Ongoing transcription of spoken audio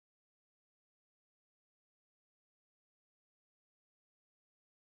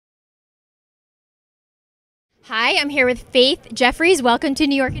Hi, I'm here with Faith Jeffries. Welcome to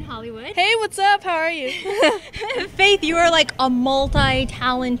New York and Hollywood. Hey, what's up? How are you? Faith, you are like a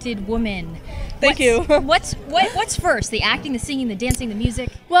multi-talented woman. Thank you. What's first? The acting, the singing, the dancing, the music?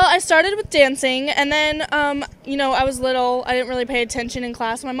 Well, I started with dancing, and then, I was little. I didn't really pay attention in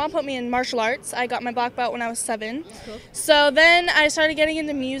class. My mom put me in martial arts. I got my black belt when I was 7. Cool. So then I started getting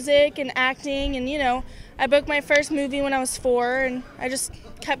into music and acting, and, I booked my first movie when I was 4, and I just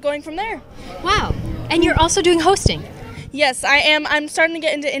kept going from there. Wow. And you're also doing hosting. Yes, I am. I'm starting to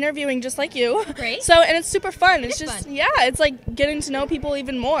get into interviewing just like you. Great. And it's super fun. It's It's just, fun. yeah, it's like getting to know people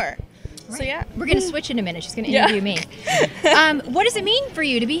even more. Right. So, yeah. We're going to switch in a minute. She's going to interview me. What does it mean for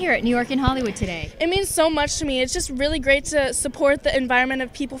you to be here at New York and Hollywood today? It means so much to me. It's just really great to support the Environment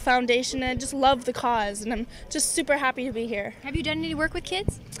of People Foundation, and I just love the cause, and I'm just super happy to be here. Have you done any work with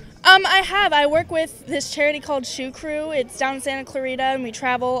kids? I have. I work with this charity called Shoe Crew. It's down in Santa Clarita, and we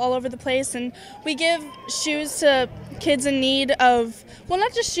travel all over the place, and we give shoes to kids in need of, well,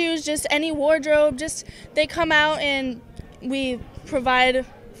 not just shoes, just any wardrobe. Just they come out and we provide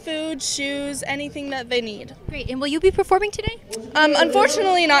food, shoes, anything that they need. Great. And will you be performing today?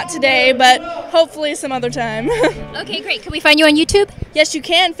 Unfortunately not today, but hopefully some other time. Okay, great. Can we find you on YouTube? Yes, you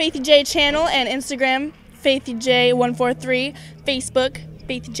can. Faith J channel and Instagram, FaithJ143, Facebook,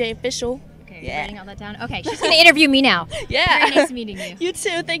 Faith J Official. Okay, Yeah. writing all that down. Okay, she's going to interview me now. Yeah. Very nice meeting you. You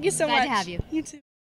too. Thank you so Glad much. to have you. You too.